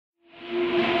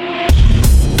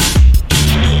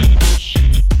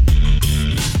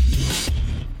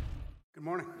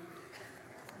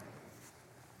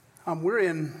We're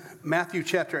in Matthew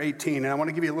chapter 18, and I want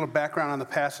to give you a little background on the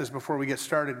passage before we get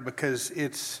started because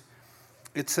it's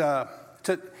not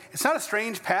a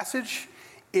strange passage.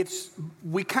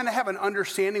 We kind of have an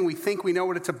understanding. We think we know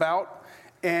what it's about,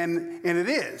 and it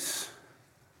is,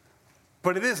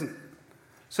 but it isn't.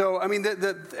 So, I mean,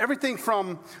 everything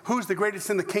from who's the greatest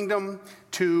in the kingdom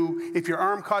to if your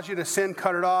arm caused you to sin,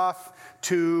 cut it off,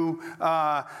 to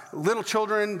little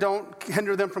children, don't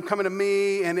hinder them from coming to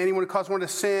me, and anyone who causes one to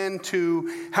sin,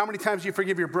 to how many times do you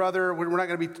forgive your brother. We're not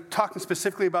going to be talking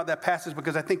specifically about that passage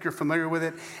because I think you're familiar with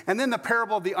it. And then the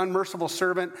parable of the unmerciful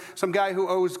servant, some guy who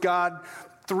owes God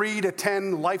 3 to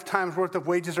 10 lifetimes worth of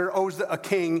wages, or owes a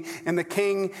king, and the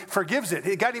king forgives it.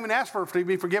 God didn't even ask for it to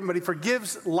be forgiven, but he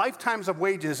forgives lifetimes of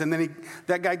wages, and then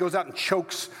that guy goes out and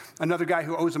chokes another guy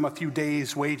who owes him a few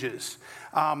days' wages.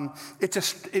 I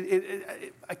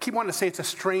keep wanting to say it's a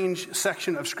strange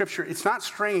section of Scripture. It's not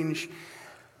strange,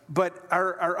 but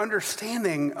our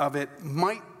understanding of it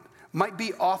might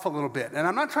be off a little bit. And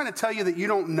I'm not trying to tell you that you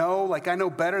don't know, like I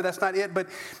know better, that's not it, but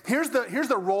here's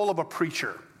the role of a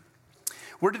preacher.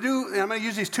 And I'm going to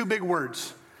use these two big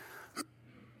words.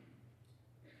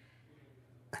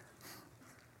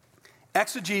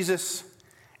 Exegesis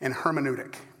and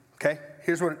hermeneutic. Okay?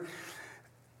 Here's what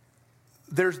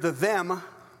there's the them,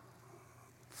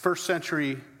 first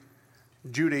century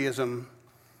Judaism,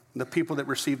 the people that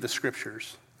received the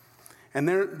scriptures. And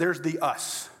there's the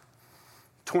us,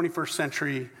 21st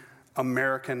century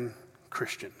American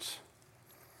Christians.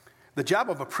 The job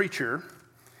of a preacher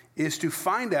is to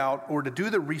find out, or to do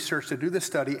the research, to do the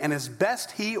study, and as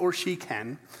best he or she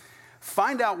can,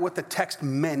 find out what the text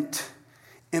meant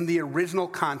in the original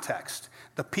context.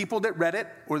 The people that read it,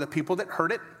 or the people that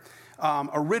heard it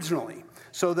originally.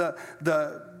 So the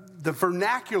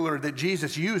vernacular that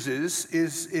Jesus uses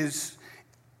is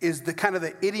the kind of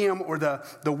the idiom or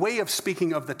the way of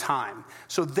speaking of the time.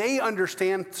 So they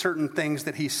understand certain things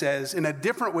that he says in a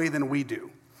different way than we do.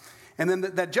 And then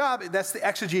that job, that's the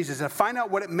exegesis, to find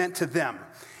out what it meant to them.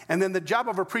 And then the job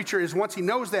of a preacher is, once he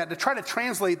knows that, to try to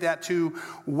translate that to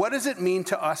what does it mean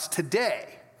to us today?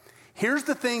 Here's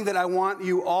the thing that I want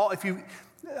you all, I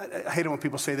hate it when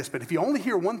people say this, but if you only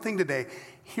hear one thing today,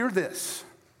 hear this.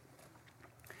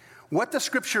 What the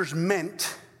scriptures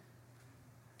meant,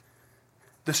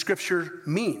 the scripture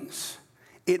means.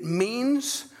 It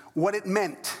means what it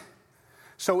meant.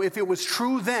 So if it was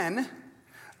true then,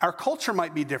 our culture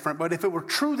might be different, but if it were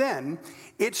true then,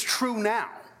 it's true now.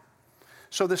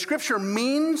 So the scripture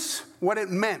means what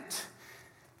it meant.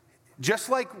 Just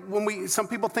like when some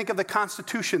people think of the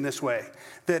Constitution this way,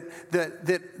 that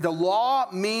the law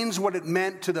means what it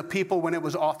meant to the people when it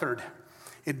was authored.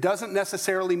 It doesn't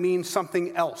necessarily mean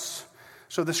something else.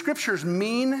 So the scriptures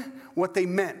mean what they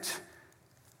meant,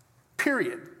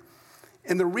 period.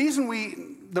 And the reason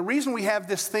we have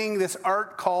this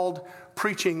art called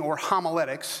preaching or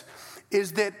homiletics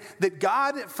is that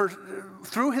God,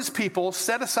 through his people,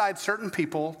 set aside certain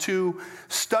people to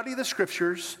study the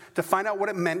scriptures, to find out what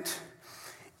it meant,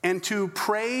 and to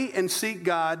pray and seek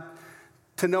God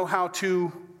to know how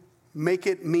to make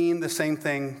it mean the same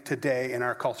thing today in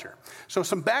our culture. So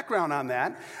some background on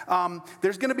that.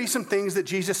 There's going to be some things that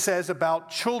Jesus says about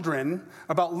children,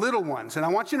 about little ones. And I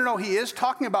want you to know he is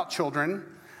talking about children,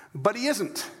 but he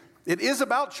isn't. It is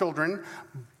about children,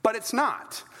 but it's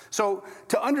not. So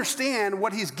to understand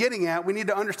what he's getting at, we need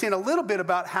to understand a little bit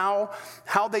about how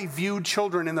they viewed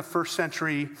children in the first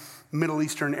century Middle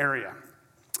Eastern area.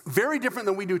 Very different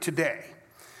than we do today.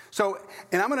 So,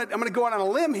 and I'm gonna go out on a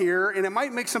limb here, and it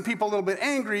might make some people a little bit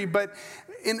angry, but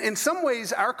in some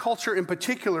ways, our culture in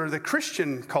particular, the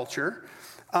Christian culture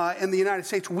in the United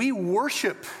States, we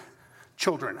worship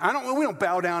children. We don't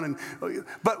bow down,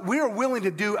 but we are willing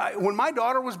to do. When my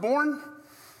daughter was born,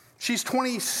 she's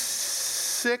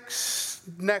 26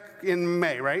 in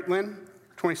May, right, Lynn?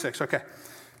 26, okay.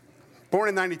 Born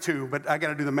in 92, but I got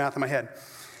to do the math in my head.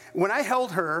 When I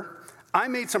held her, I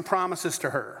made some promises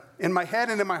to her in my head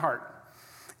and in my heart.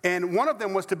 And one of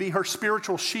them was to be her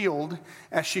spiritual shield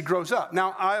as she grows up.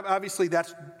 Now, obviously,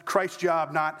 that's Christ's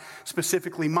job, not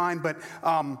specifically mine, but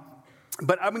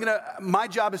my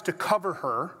job is to cover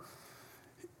her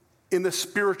in the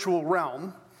spiritual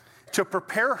realm, to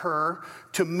prepare her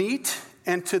to meet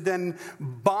and to then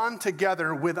bond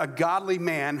together with a godly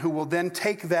man who will then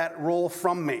take that role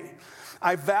from me.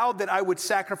 I vowed that I would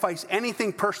sacrifice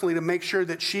anything personally to make sure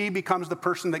that she becomes the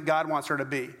person that God wants her to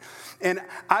be. And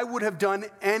I would have done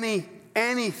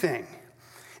anything.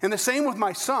 And the same with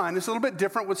my son. It's a little bit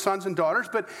different with sons and daughters,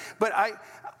 but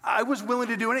I was willing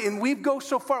to do it, and we go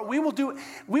so far. We will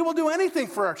do anything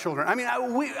for our children. I mean,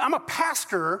 I'm a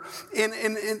pastor, and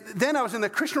then I was in the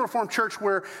Christian Reformed Church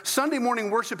where Sunday morning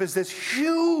worship is this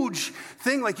huge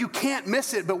thing, like you can't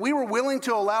miss it. But we were willing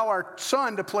to allow our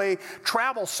son to play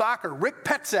travel soccer. Rick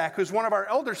Petzak, who's one of our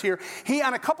elders here, he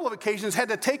on a couple of occasions had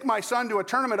to take my son to a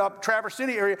tournament up Traverse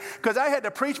City area because I had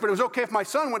to preach, but it was okay if my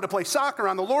son went to play soccer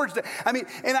on the Lord's Day. I mean,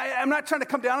 and I'm not trying to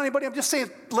come down on anybody. I'm just saying,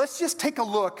 let's just take a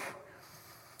look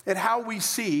at how we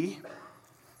see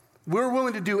we're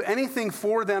willing to do anything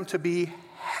for them to be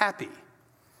happy.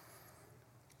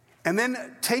 And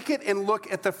then take it and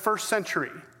look at the first century,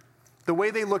 the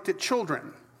way they looked at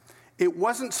children. It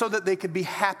wasn't so that they could be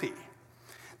happy.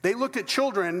 They looked at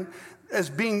children as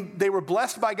being, they were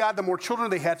blessed by God the more children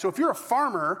they had. So if you're a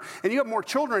farmer and you have more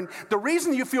children, the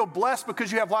reason you feel blessed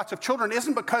because you have lots of children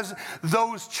isn't because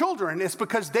those children, it's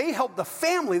because they help the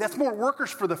family. That's more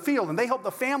workers for the field, and they help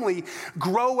the family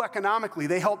grow economically.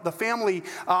 They help the family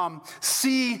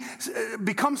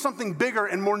become something bigger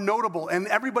and more notable, and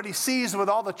everybody sees with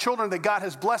all the children that God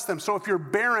has blessed them. So if you're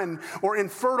barren or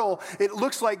infertile, it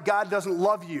looks like God doesn't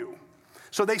love you.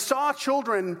 So they saw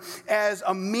children as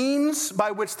a means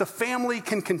by which the family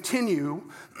can continue,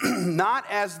 not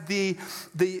as the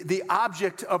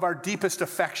object of our deepest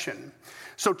affection.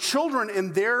 So children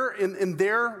in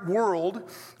their world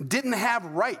didn't have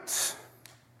rights.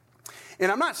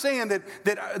 And I'm not saying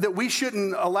that we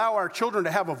shouldn't allow our children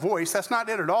to have a voice. That's not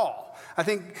it at all. I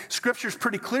think Scripture's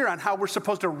pretty clear on how we're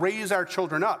supposed to raise our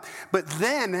children up. But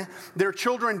then their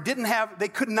children they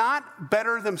could not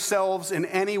better themselves in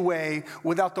any way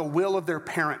without the will of their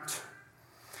parent.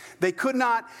 They couldn't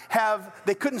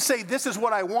say, this is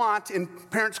what I want, and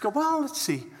parents go, well, let's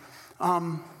see.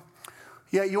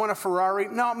 Yeah, you want a Ferrari?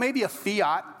 No, maybe a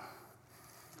Fiat.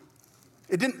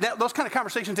 Those kind of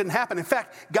conversations didn't happen. In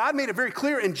fact, God made it very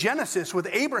clear in Genesis with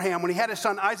Abraham when he had his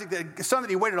son Isaac, the son that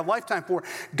he waited a lifetime for.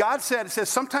 It says,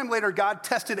 sometime later, God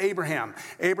tested Abraham.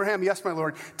 Abraham, yes, my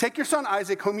Lord, take your son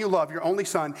Isaac, whom you love, your only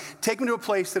son, take him to a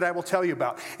place that I will tell you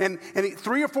about. And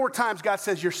 3 or 4 times God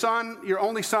says, your son, your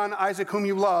only son, Isaac, whom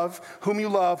you love, whom you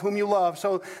love, whom you love.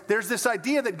 So there's this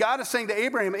idea that God is saying to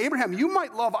Abraham, Abraham, you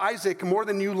might love Isaac more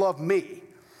than you love me.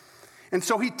 And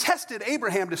so he tested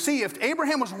Abraham to see if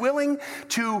Abraham was willing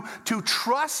to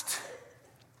trust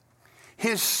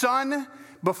his son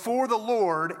before the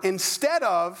Lord instead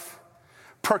of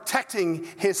protecting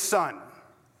his son.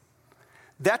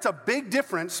 That's a big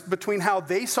difference between how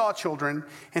they saw children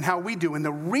and how we do. And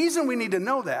the reason we need to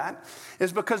know that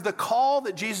is because the call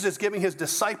that Jesus is giving his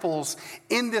disciples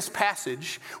in this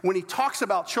passage, when he talks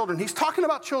about children, he's talking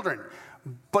about children,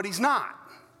 but he's not.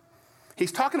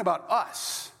 He's talking about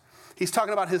us. He's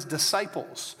talking about his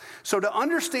disciples. So to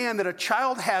understand that a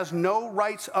child has no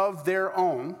rights of their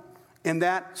own in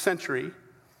that century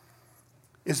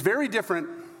is very different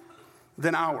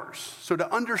than ours. So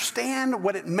to understand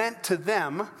what it meant to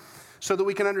them so that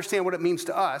we can understand what it means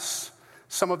to us,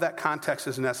 some of that context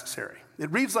is necessary.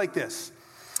 It reads like this.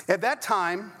 At that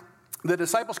time, the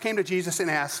disciples came to Jesus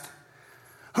and asked,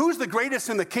 who's the greatest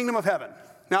in the kingdom of heaven?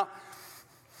 Now,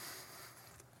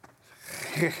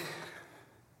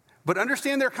 but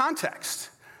understand their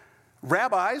context.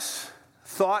 Rabbis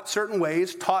thought certain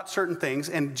ways, taught certain things,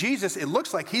 and Jesus, it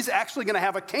looks like he's actually going to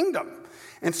have a kingdom.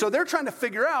 And so they're trying to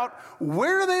figure out,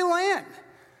 where do they land?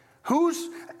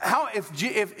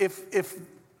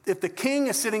 If the king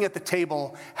is sitting at the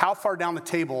table, how far down the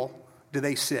table do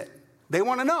they sit? They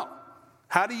want to know,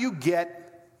 how do you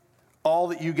get all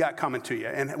that you got coming to you?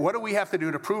 And what do we have to do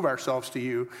to prove ourselves to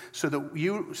you so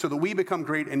that we become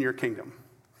great in your kingdom?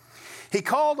 He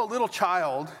called a little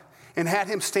child and had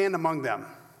him stand among them.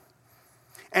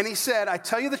 And he said, I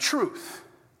tell you the truth,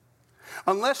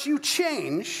 unless you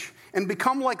change and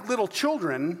become like little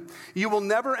children, you will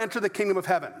never enter the kingdom of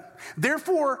heaven.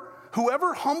 Therefore,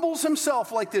 whoever humbles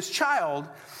himself like this child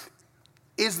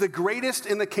is the greatest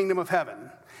in the kingdom of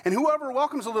heaven. And whoever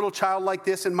welcomes a little child like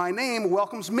this in my name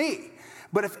welcomes me.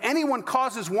 But if anyone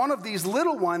causes one of these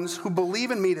little ones who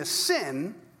believe in me to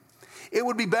sin, it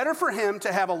would be better for him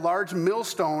to have a large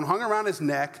millstone hung around his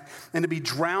neck and to be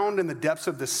drowned in the depths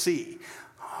of the sea.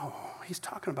 Oh, he's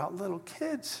talking about little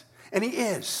kids. And he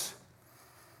is.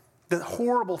 The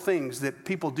horrible things that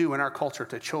people do in our culture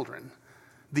to children.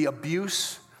 The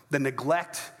abuse, the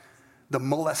neglect, the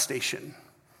molestation.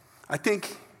 I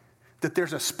think that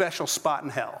there's a special spot in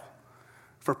hell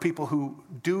for people who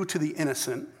do to the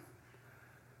innocent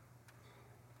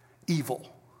evil.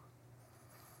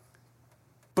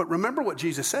 But remember what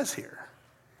Jesus says here.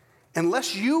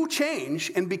 Unless you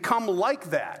change and become like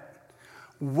that,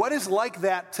 what is like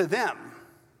that to them?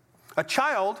 A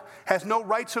child has no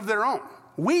rights of their own.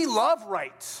 We love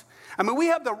rights. I mean, we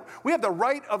have the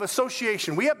right of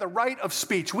association. We have the right of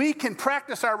speech. We can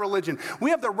practice our religion.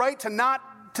 We have the right to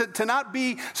not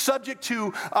be subject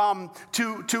to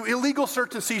illegal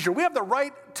search and seizure. We have the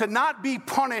right to not be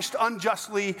punished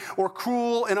unjustly or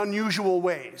cruel and unusual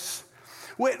ways.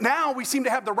 Now we seem to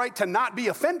have the right to not be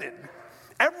offended.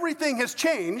 Everything has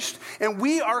changed, and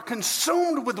we are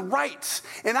consumed with rights.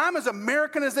 And I'm as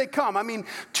American as they come. I mean,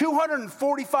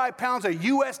 245 pounds of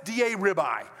USDA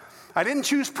ribeye. I didn't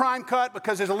choose prime cut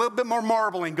because there's a little bit more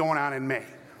marbling going on in me.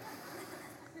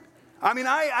 I mean,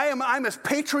 I'm as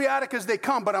patriotic as they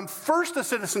come, but I'm first a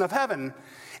citizen of heaven,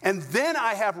 and then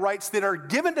I have rights that are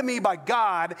given to me by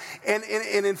God and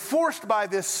enforced by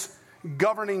this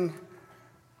governing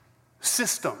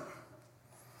system.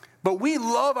 But we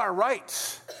love our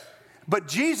rights. But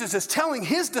Jesus is telling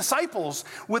his disciples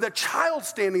with a child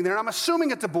standing there, and I'm assuming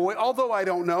it's a boy, although I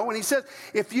don't know, and he says,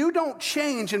 if you don't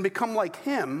change and become like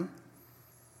him,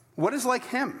 what is like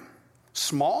him?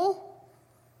 Small?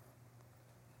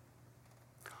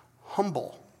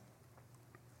 Humble.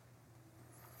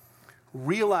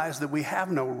 Realize that we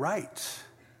have no rights.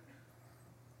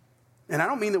 And I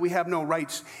don't mean that we have no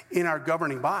rights in our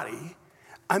governing body.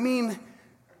 I mean,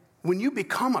 when you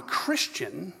become a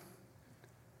Christian,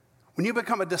 when you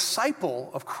become a disciple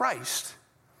of Christ,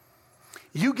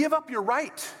 you give up your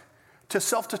right to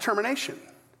self-determination.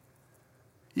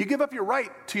 You give up your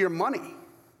right to your money,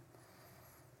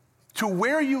 to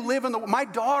where you live in the. My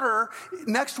daughter,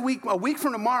 next week, a week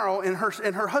from tomorrow, and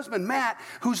her husband Matt,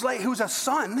 who's a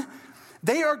son,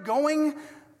 they're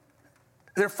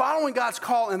following God's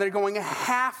call, and they're going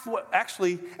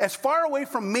actually as far away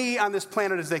from me on this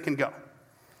planet as they can go.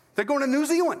 They're going to New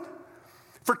Zealand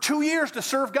for 2 years to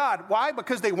serve God. Why?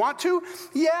 Because they want to?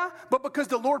 Yeah, but because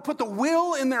the Lord put the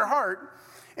will in their heart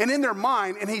and in their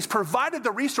mind, and he's provided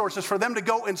the resources for them to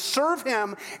go and serve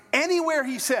him anywhere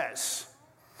he says.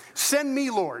 Send me,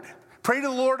 Lord. Pray to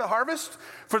the Lord to harvest,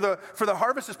 for the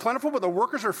harvest is plentiful, but the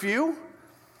workers are few.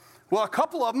 Well, a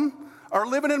couple of them are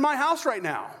living in my house right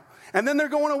now. And then they're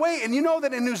going away. And you know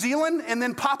that in New Zealand and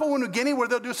then Papua New Guinea, where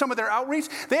they'll do some of their outreach,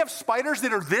 they have spiders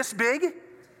that are this big.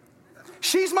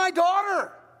 She's my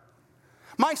daughter.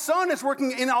 My son is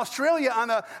working in Australia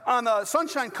on the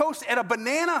Sunshine Coast at a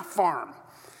banana farm.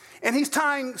 And he's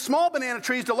tying small banana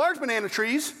trees to large banana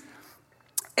trees.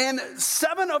 And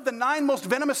 7 of the 9 most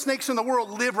venomous snakes in the world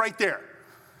live right there.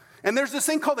 And there's this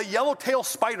thing called a yellowtail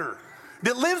spider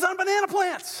that lives on banana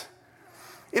plants.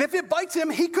 And if it bites him,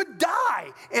 he could die.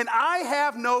 And I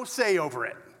have no say over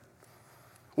it.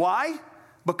 Why?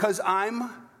 Because I'm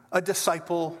a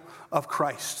disciple of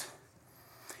Christ.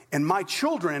 And my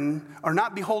children are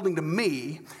not beholden to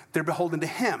me, they're beholden to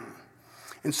him.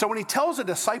 And so when he tells a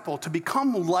disciple to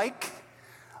become like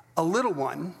a little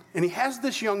one, and he has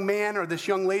this young man or this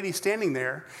young lady standing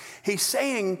there, he's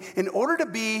saying, in order to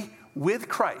be with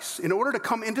Christ, in order to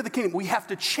come into the kingdom, we have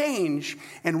to change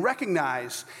and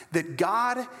recognize that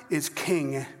God is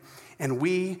king and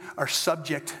we are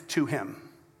subject to him.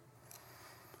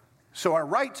 So our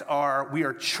rights are, we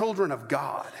are children of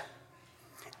God,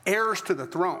 heirs to the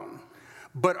throne.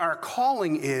 But our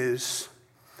calling is,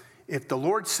 if the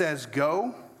Lord says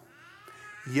go,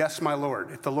 yes, my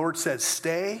Lord. If the Lord says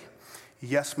stay,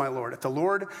 yes, my Lord. If the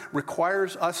Lord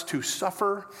requires us to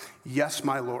suffer, yes,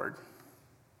 my Lord.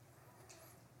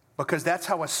 Because that's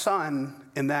how a son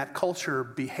in that culture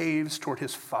behaves toward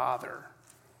his father.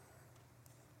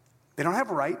 They don't have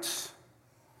rights.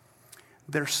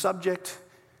 They're subject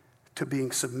to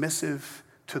being submissive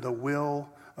to the will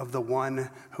of the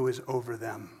one who is over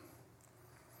them.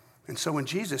 And so when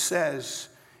Jesus says,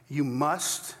 you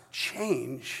must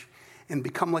change and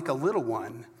become like a little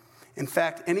one, in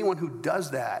fact, anyone who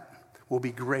does that will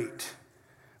be great.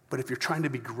 But if you're trying to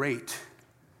be great,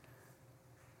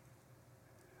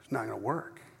 it's not going to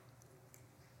work.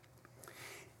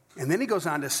 And then he goes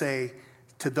on to say,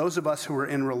 to those of us who are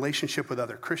in relationship with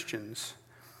other Christians,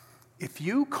 if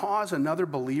you cause another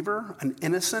believer, an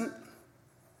innocent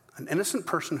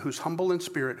person who's humble in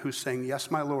spirit, who's saying,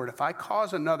 yes, my Lord, if I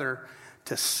cause another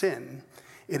to sin,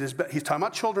 he's talking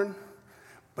about children,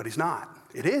 but he's not.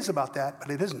 It is about that, but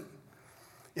it isn't.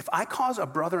 If I cause a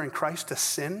brother in Christ to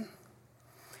sin,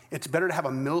 it's better to have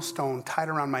a millstone tied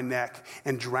around my neck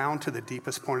and drown to the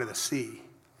deepest point of the sea.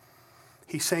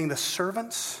 He's saying the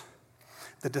servants,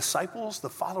 the disciples, the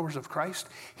followers of Christ,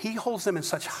 he holds them in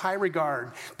such high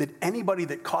regard that anybody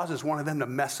that causes one of them to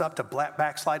mess up, to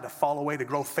backslide, to fall away, to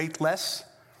grow faithless,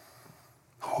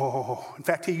 in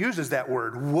fact, he uses that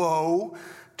word, woe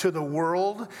to the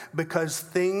world because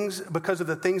of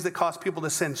the things that cause people to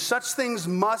sin. Such things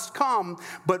must come,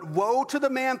 but woe to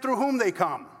the man through whom they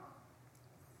come.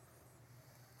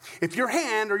 If your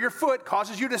hand or your foot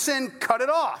causes you to sin, cut it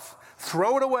off.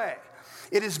 Throw it away.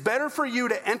 It is better for you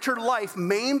to enter life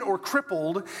maimed or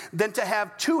crippled than to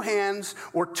have 2 hands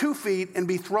or 2 feet and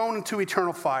be thrown into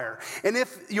eternal fire. And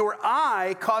if your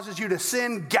eye causes you to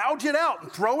sin, gouge it out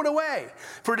and throw it away.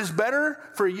 For it is better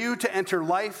for you to enter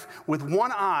life with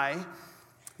 1 eye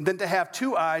than to have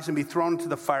 2 eyes and be thrown into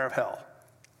the fire of hell.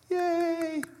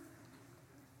 Yay!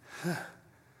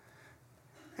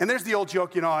 And there's the old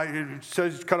joke, it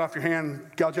says cut off your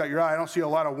hand, gouge out your eye. I don't see a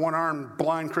lot of one-armed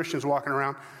blind Christians walking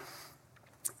around.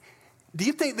 Do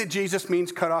you think that Jesus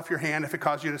means cut off your hand if it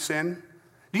caused you to sin?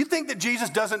 Do you think that Jesus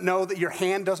doesn't know that your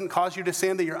hand doesn't cause you to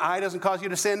sin, that your eye doesn't cause you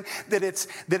to sin, that it's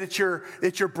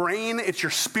your brain, it's your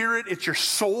spirit, it's your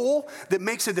soul that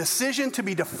makes a decision to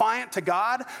be defiant to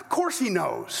God? Of course he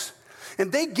knows.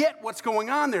 And they get what's going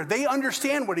on there. They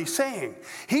understand what he's saying.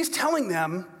 He's telling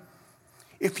them,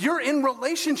 if you're in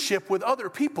relationship with other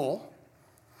people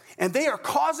and they are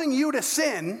causing you to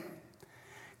sin,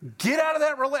 get out of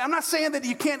that relationship. I'm not saying that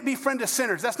you can't be friend to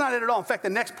sinners. That's not it at all. In fact,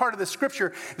 the next part of the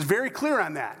scripture is very clear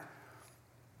on that.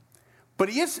 But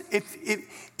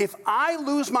if I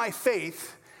lose my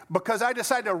faith because I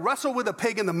decide to wrestle with a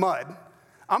pig in the mud,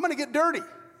 I'm going to get dirty.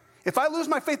 If I lose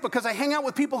my faith because I hang out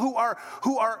with people who are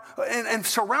and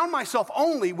surround myself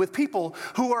only with people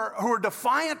who are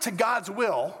defiant to God's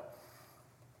will,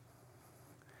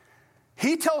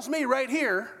 he tells me right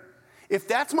here, if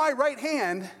that's my right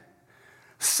hand,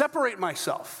 separate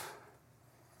myself.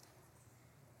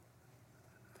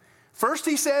 First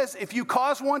he says, if you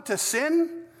cause one to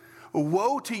sin,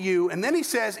 woe to you. And then he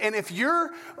says, and if you're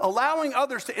allowing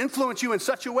others to influence you in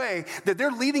such a way that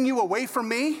they're leading you away from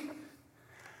me,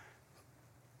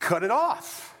 cut it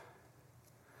off.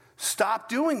 Stop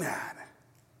doing that.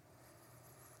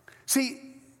 See,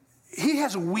 he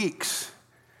has weeks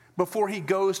before he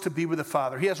goes to be with the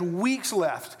Father. He has weeks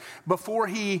left before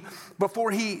he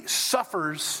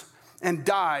suffers and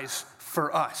dies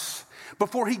for us,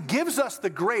 before he gives us the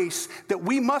grace that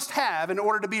we must have in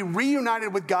order to be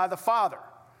reunited with God the Father.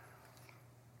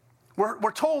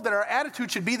 We're told that our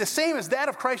attitude should be the same as that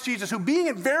of Christ Jesus, who being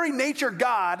in very nature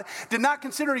God, did not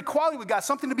consider equality with God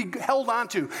something to be held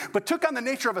onto, but took on the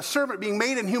nature of a servant, being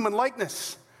made in human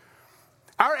likeness.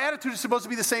 Our attitude is supposed to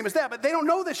be the same as that, but they don't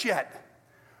know this yet.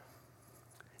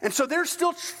 And so they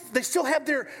still have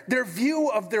their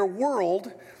view of their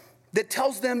world that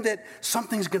tells them that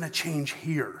something's going to change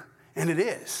here. And it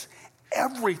is.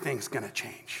 Everything's going to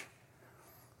change.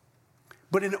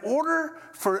 But in order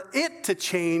for it to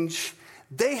change,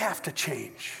 they have to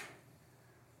change.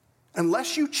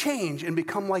 Unless you change and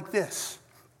become like this,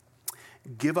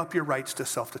 give up your rights to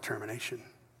self-determination.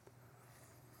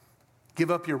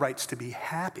 Give up your rights to be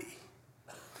happy.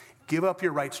 Give up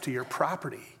your rights to your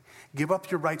property. Give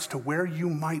up your rights to where you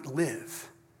might live.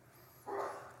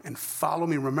 And follow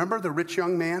me. Remember the rich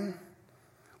young man?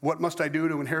 What must I do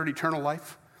to inherit eternal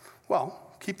life?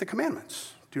 Well, keep the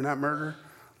commandments. Do not murder.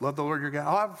 Love the Lord your God.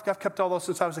 Oh, I've kept all those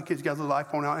since I was a kid. You got a little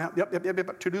iPhone out.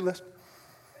 Yep. To-do list.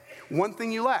 One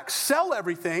thing you lack. Sell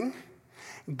everything.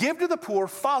 Give to the poor.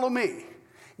 Follow me.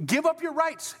 Give up your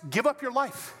rights. Give up your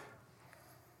life.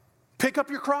 Pick up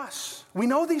your cross. We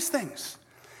know these things.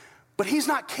 But he's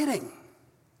not kidding.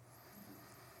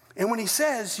 And when he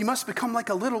says, you must become like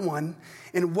a little one,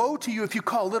 and woe to you if you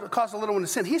cause a little one to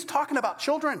sin, he's talking about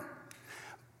children.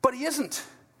 But he isn't.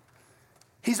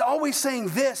 He's always saying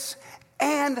this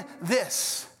and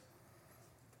this.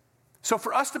 So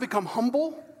for us to become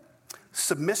humble,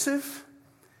 submissive,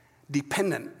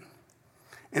 dependent,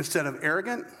 instead of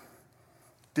arrogant,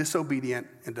 disobedient,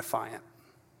 and defiant.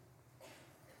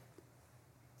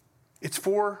 It's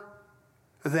for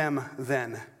them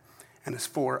then, and it's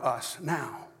for us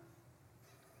now.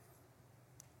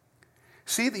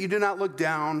 See that you do not look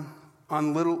down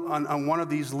on one of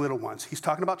these little ones. He's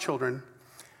talking about children,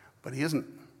 but he isn't.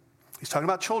 He's talking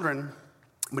about children,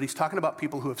 but he's talking about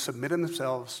people who have submitted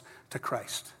themselves to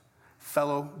Christ,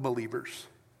 fellow believers.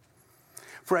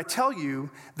 For I tell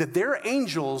you that their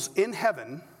angels in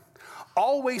heaven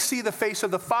always see the face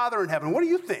of the Father in heaven. What do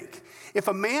you think? If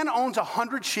a man owns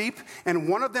 100 sheep and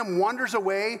one of them wanders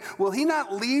away, will he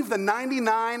not leave the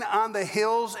 99 on the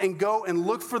hills and go and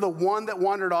look for the one that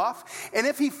wandered off? And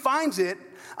if he finds it,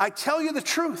 I tell you the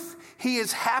truth, he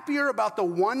is happier about the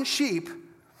one sheep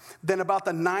than about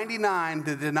the 99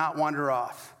 that did not wander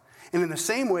off. And in the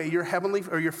same way,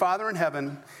 your Father in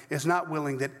heaven is not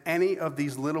willing that any of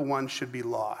these little ones should be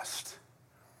lost.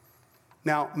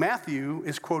 Now, Matthew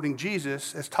is quoting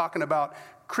Jesus as talking about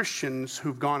Christians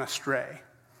who've gone astray.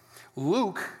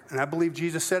 Luke, and I believe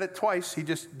Jesus said it twice, he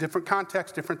just, different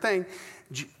context, different thing.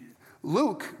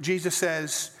 Luke, Jesus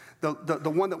says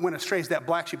the one that went astray is that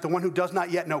black sheep, the one who does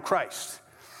not yet know Christ.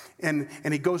 And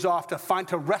he goes off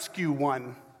to rescue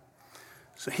one.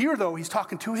 So here, though, he's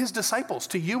talking to his disciples,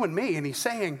 to you and me, and he's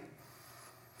saying,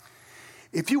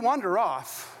 if you wander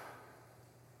off,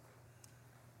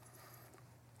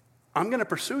 I'm going to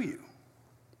pursue you.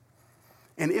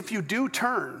 And if you do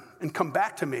turn and come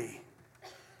back to me,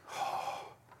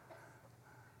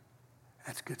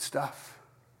 that's good stuff.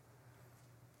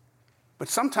 But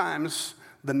sometimes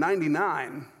the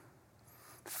 99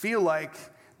 feel like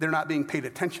they're not being paid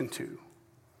attention to.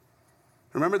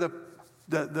 Remember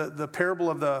the parable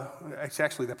of it's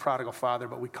actually the prodigal father,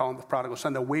 but we call him the prodigal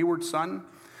son, the wayward son,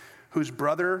 whose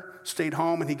brother stayed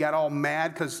home and he got all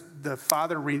mad because the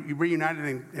father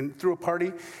reunited and threw a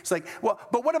party. It's like, well,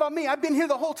 but what about me? I've been here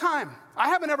the whole time. I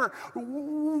haven't ever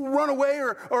run away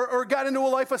or got into a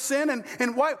life of sin,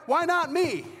 and why not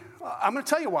me? I'm going to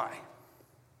tell you why.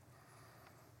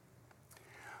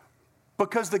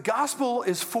 Because the gospel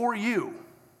is for you,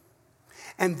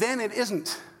 and then it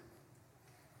isn't.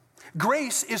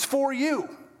 Grace is for you,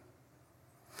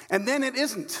 and then it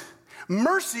isn't.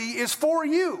 Mercy is for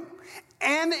you,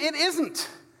 and it isn't.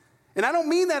 And I don't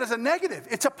mean that as a negative.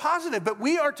 It's a positive, but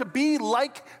we are to be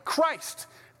like Christ.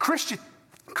 Christian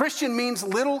means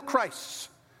little Christs.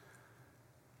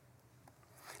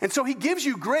 And so he gives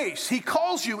you grace. He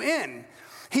calls you in.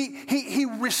 He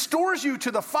restores you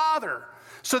to the Father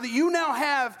so that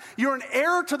you're an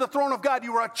heir to the throne of God.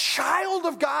 You are a child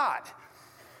of God.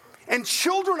 And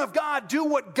children of God do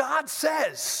what God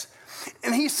says.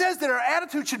 And he says that our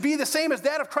attitude should be the same as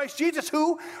that of Christ Jesus,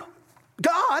 who,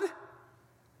 God,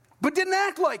 but didn't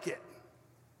act like it.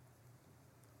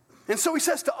 And so he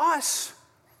says to us,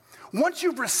 once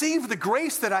you've received the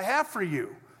grace that I have for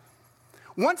you,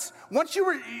 once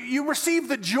you receive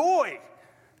the joy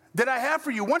that I have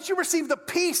for you, once you receive the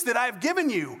peace that I've given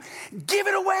you, give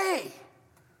it away.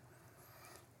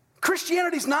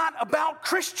 Christianity's not about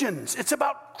Christians. It's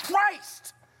about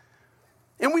Christ.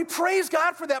 And we praise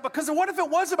God for that, because what if it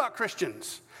was about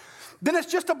Christians? Then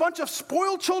it's just a bunch of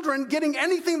spoiled children getting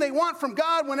anything they want from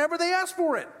God whenever they ask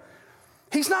for it.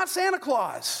 He's not Santa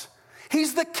Claus.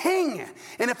 He's the king.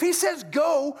 And if he says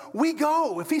go, we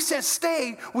go. If he says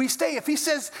stay, we stay. If he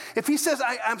says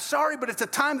I'm sorry, but it's a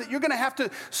time that you're going to have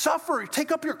to suffer,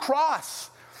 take up your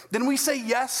cross, then we say,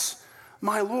 yes,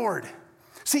 my Lord.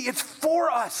 See, it's for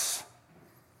us.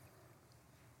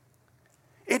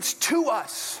 It's to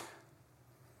us.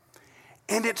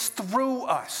 And it's through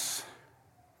us.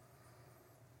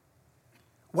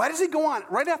 Why does he go on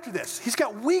right after this? He's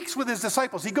got weeks with his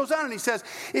disciples. He goes on and he says,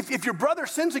 if your brother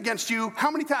sins against you, how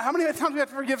many times do we have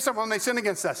to forgive someone when they sin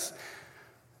against us?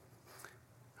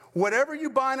 Whatever you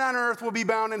bind on earth will be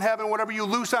bound in heaven. Whatever you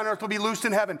loose on earth will be loosed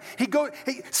in heaven.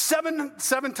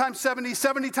 Seven times 70,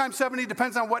 70 times 70,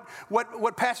 depends on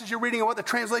what passage you're reading and what the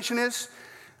translation is.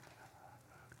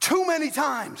 Too many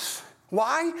times.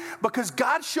 Why? Because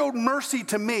God showed mercy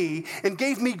to me and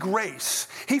gave me grace.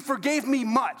 He forgave me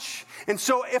much. And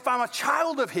so if I'm a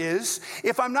child of his,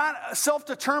 if I'm not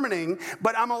self-determining,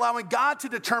 but I'm allowing God to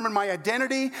determine my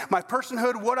identity, my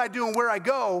personhood, what I do and where I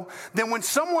go, then when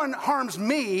someone harms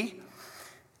me,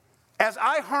 as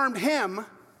I harmed him,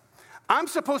 I'm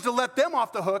supposed to let them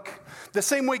off the hook the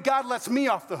same way God lets me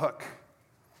off the hook.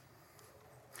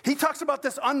 He talks about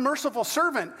this unmerciful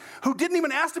servant who didn't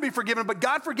even ask to be forgiven, but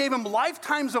God forgave him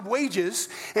lifetimes of wages,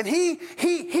 and he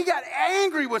got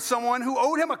angry with someone who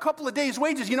owed him a couple of days'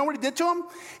 wages. You know what he did to him?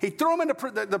 He threw him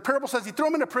into, the parable says he threw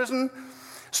him into prison,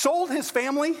 sold his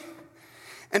family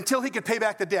until he could pay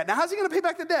back the debt. Now, how's he going to pay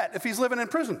back the debt if he's living in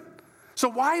prison? So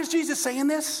why is Jesus saying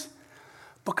this?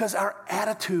 Because our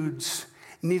attitudes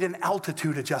need an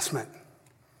altitude adjustment.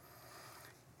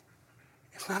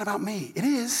 It's not about me. It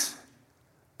is.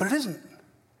 But it isn't.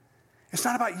 It's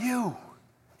not about you.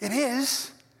 It is,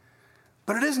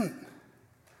 but it isn't.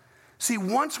 See,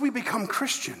 once we become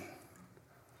Christian,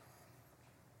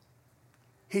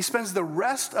 he spends the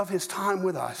rest of his time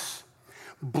with us,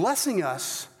 blessing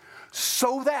us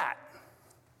so that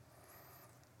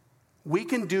we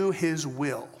can do his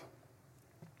will.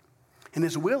 And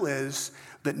his will is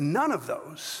that none of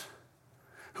those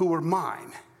who were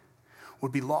mine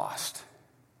would be lost.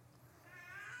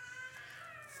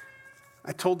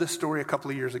 I told this story a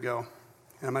couple of years ago,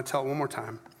 and I'm going to tell it one more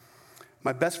time.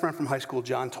 My best friend from high school,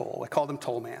 John Toll, I called him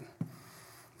Toll Man.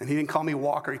 And he didn't call me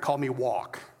Walker, he called me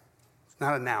Walk. It's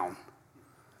not a noun.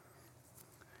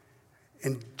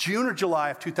 In June or July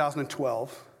of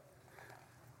 2012,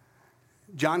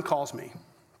 John calls me.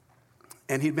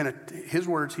 And he'd been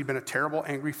a terrible,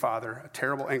 angry father, a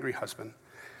terrible, angry husband.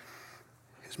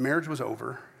 His marriage was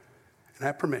over, and I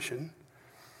have permission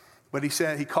But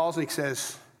he calls and he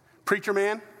says, preacher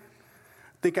man,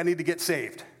 I think I need to get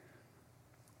saved.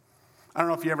 I don't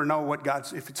know if you ever know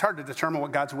if it's hard to determine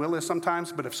what God's will is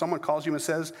sometimes, but if someone calls you and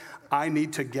says, I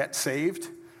need to get saved,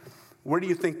 where do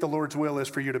you think the Lord's will is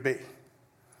for you to be?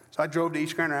 So I drove to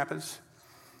East Grand Rapids.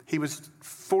 He was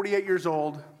 48 years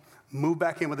old, moved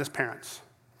back in with his parents.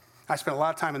 I spent a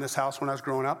lot of time in this house when I was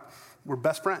growing up. We're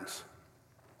best friends.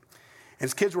 And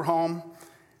his kids were home.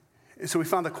 And so we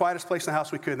found the quietest place in the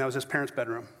house we could, and that was his parents'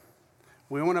 bedroom.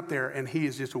 We went up there, and he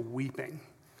is just weeping.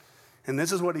 And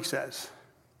this is what he says.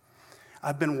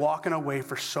 I've been walking away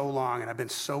for so long, and I've been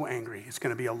so angry. It's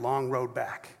going to be a long road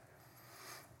back.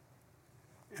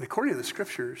 And according to the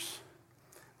scriptures,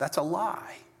 that's a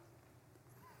lie.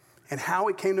 And how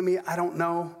it came to me, I don't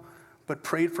know, but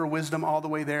prayed for wisdom all the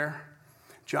way there.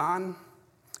 John,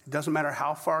 it doesn't matter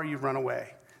how far you've run away.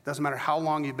 It doesn't matter how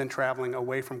long you've been traveling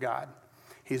away from God.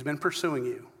 He's been pursuing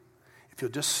you. If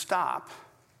you'll just stop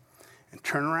and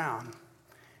turn around,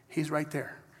 he's right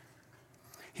there.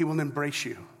 He will embrace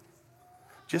you.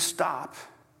 Just stop.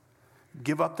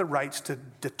 Give up the rights to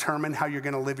determine how you're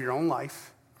going to live your own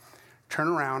life. Turn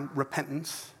around,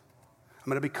 repentance. I'm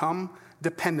going to become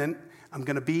dependent. I'm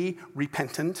going to be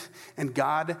repentant, and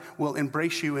God will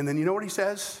embrace you. And then you know what he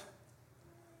says?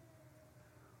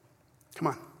 Come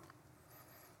on.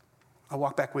 I'll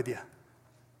walk back with you.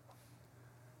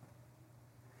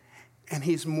 And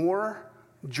he's more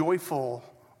joyful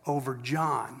over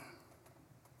John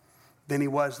than he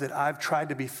was that I've tried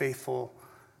to be faithful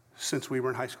since we were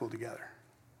in high school together.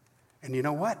 And you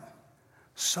know what?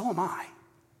 So am I.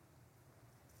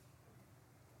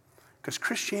 Because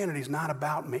Christianity is not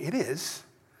about me. It is,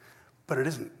 but it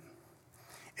isn't.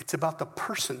 It's about the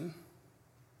person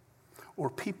or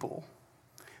people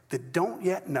that don't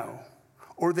yet know,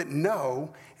 or that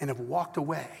know and have walked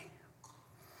away.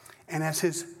 And as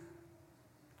his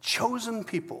chosen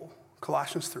people,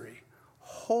 Colossians 3,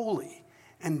 holy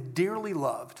and dearly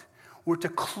loved, we're to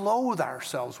clothe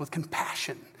ourselves with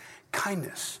compassion,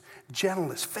 kindness,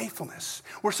 gentleness, faithfulness.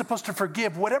 We're supposed to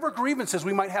forgive whatever grievances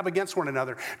we might have against one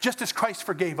another, just as Christ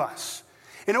forgave us.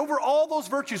 And over all those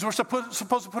virtues, we're supposed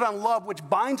to put on love, which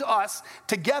binds us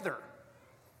together.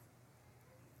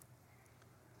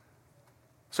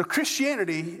 So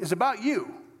Christianity is about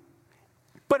you,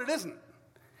 but it isn't.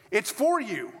 It's for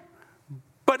you,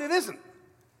 but it isn't.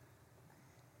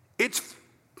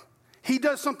 He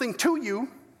does something to you,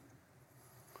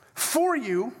 for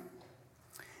you,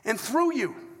 and through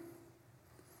you.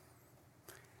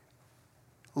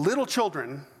 Little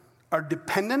children are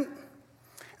dependent,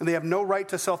 and they have no right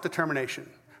to self-determination.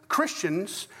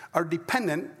 Christians are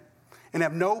dependent and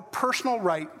have no personal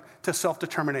right to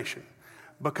self-determination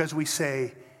because we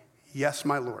say, yes,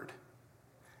 my Lord.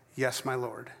 Yes, my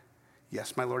Lord.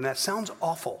 Yes, my Lord. And that sounds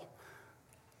awful.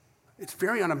 It's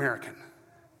very un-American.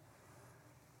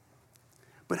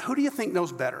 But who do you think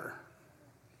knows better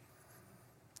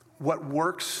what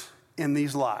works in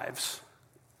these lives?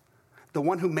 The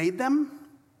one who made them,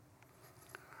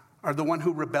 or the one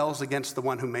who rebels against the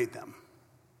one who made them?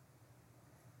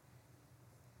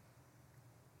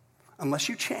 Unless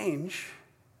you change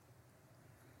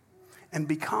and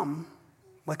become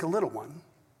like a little one,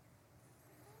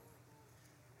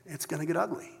 it's going to get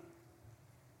ugly.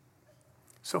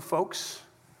 So folks,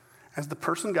 as the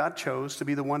person God chose to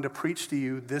be the one to preach to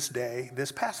you this day,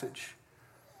 this passage,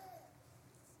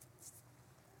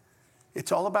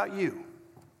 it's all about you.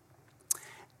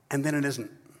 And then it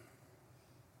isn't.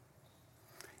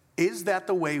 Is that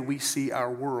the way we see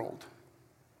our world?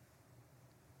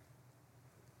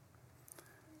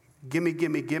 Gimme,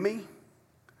 gimme, gimme.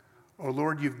 Or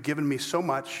Lord, you've given me so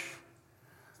much,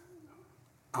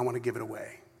 I want to give it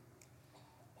away.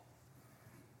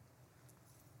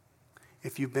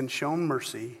 If you've been shown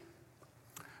mercy,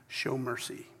 show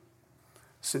mercy.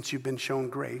 Since you've been shown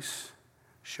grace,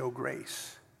 show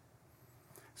grace.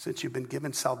 Since you've been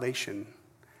given salvation,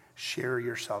 share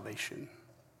your salvation.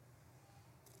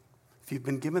 If you've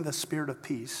been given the spirit of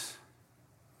peace,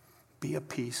 be a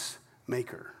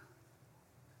peacemaker.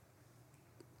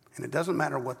 And it doesn't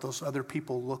matter what those other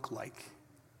people look like,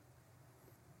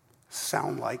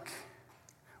 sound like,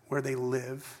 where they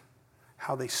live,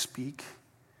 how they speak,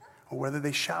 or whether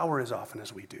they shower as often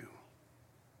as we do.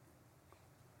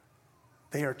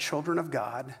 They are children of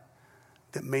God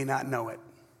that may not know it.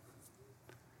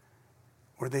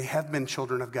 Or they have been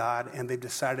children of God and they've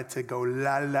decided to go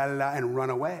la, la, la, and run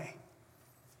away.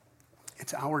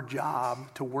 It's our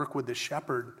job to work with the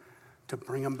shepherd to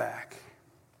bring them back.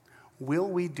 Will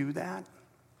we do that?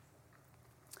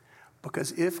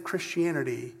 Because if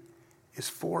Christianity is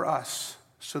for us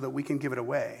so that we can give it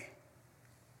away,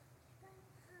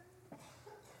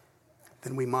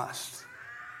 then we must.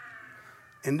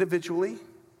 Individually,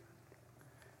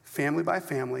 family by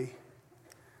family,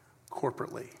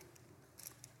 corporately.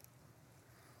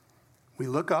 We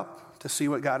look up to see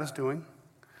what God is doing.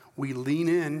 We lean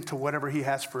in to whatever he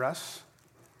has for us.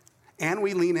 And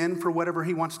we lean in for whatever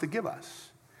he wants to give us.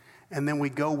 And then we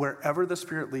go wherever the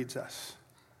Spirit leads us.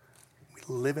 We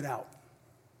live it out.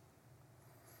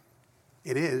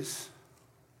 It is,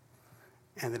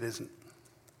 and it isn't.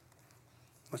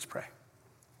 Let's pray.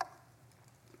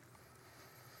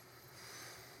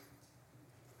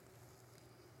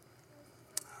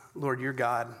 Lord, you're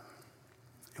God,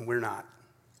 and we're not.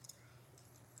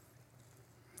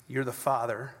 You're the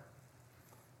Father,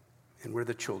 and we're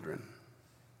the children.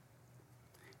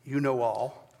 You know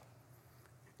all,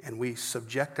 and we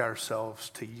subject ourselves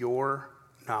to your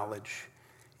knowledge,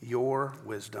 your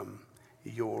wisdom,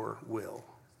 your will.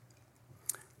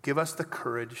 Give us the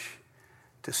courage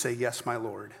to say, yes, my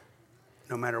Lord,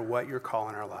 no matter what your call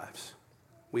in our lives.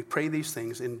 We pray these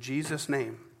things in Jesus'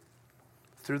 name,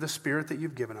 through the Spirit that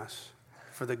you've given us,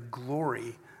 for the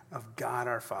glory of God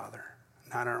our Father,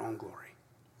 not our own glory.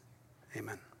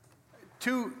 Amen.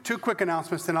 Two quick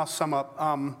announcements, then I'll sum up.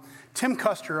 Tim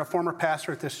Custer, a former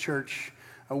pastor at this church,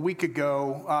 a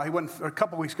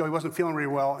couple weeks ago, he wasn't feeling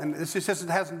really well. And this just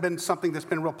hasn't been something that's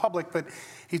been real public, but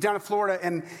he's down in Florida,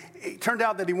 and it turned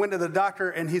out that he went to the doctor,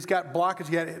 and he's got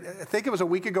blockage. I think it was a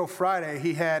week ago Friday,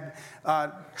 he had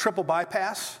triple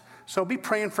bypass. So be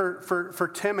praying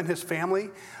for Tim and his family.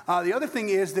 The other thing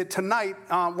is that tonight,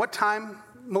 what time,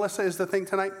 Melissa, is the thing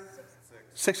tonight?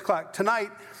 6 o'clock. Tonight,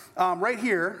 right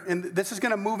here, and this is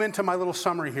going to move into my little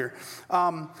summary here.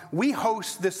 We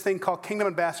host this thing called Kingdom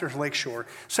Ambassadors Lakeshore.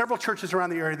 Several churches around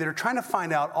the area that are trying to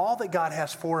find out all that God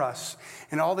has for us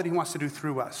and all that he wants to do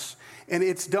through us. And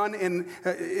it's done in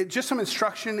just some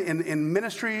instruction in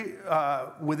ministry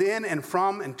within and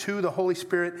from and to the Holy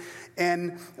Spirit,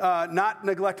 and not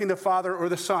neglecting the Father or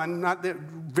the Son,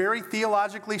 very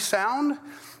theologically sound,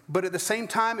 but at the same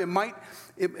time, it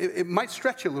might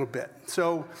stretch you a little bit.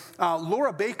 So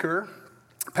Laura Baker,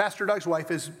 Pastor Doug's wife,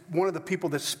 is one of the people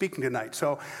that's speaking tonight.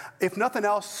 So if nothing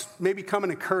else, maybe come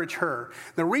and encourage her.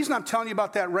 The reason I'm telling you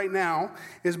about that right now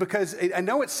is because I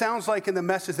know it sounds like in the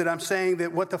message that I'm saying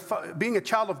that being a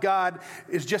child of God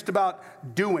is just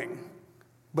about doing,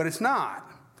 but it's not.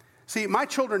 See, my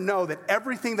children know that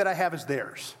everything that I have is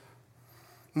theirs.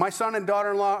 My son and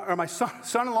daughter-in-law, or my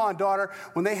son-in-law and daughter,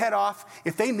 when they head off,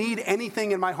 if they need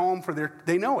anything in my home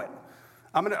they know it.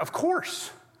 Of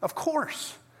course.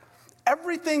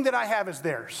 Everything that I have is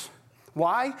theirs.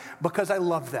 Why? Because I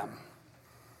love them.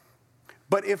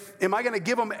 But am I going to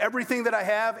give them everything that I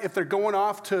have if they're going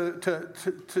off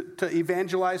to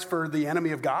evangelize for the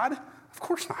enemy of God? Of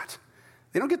course not.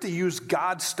 They don't get to use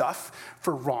God's stuff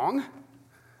for wrong.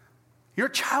 You're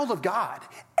a child of God.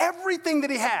 Everything that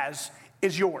he has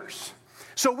is yours.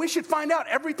 So we should find out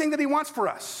everything that he wants for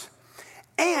us.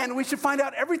 And we should find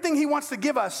out everything he wants to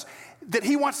give us that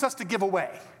he wants us to give away.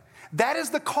 That is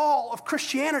the call of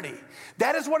Christianity.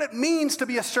 That is what it means to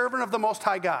be a servant of the Most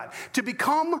High God. To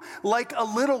become like a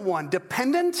little one,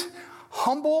 dependent,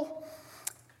 humble,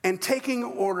 and taking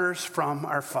orders from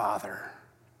our Father.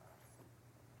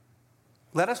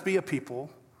 Let us be a people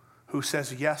who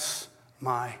says, yes,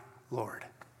 my Lord.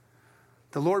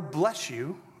 The Lord bless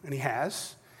you, and he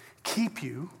has. Keep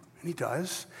you, and he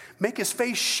does. Make his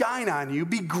face shine on you.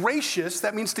 Be gracious.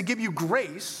 That means to give you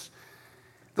grace.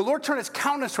 The Lord turn his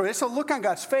countenance toward you. It's a look on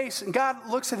God's face, and God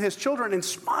looks at his children and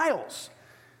smiles.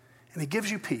 And he gives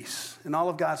you peace. And all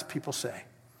of God's people say,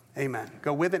 amen.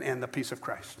 Go with and in the peace of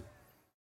Christ.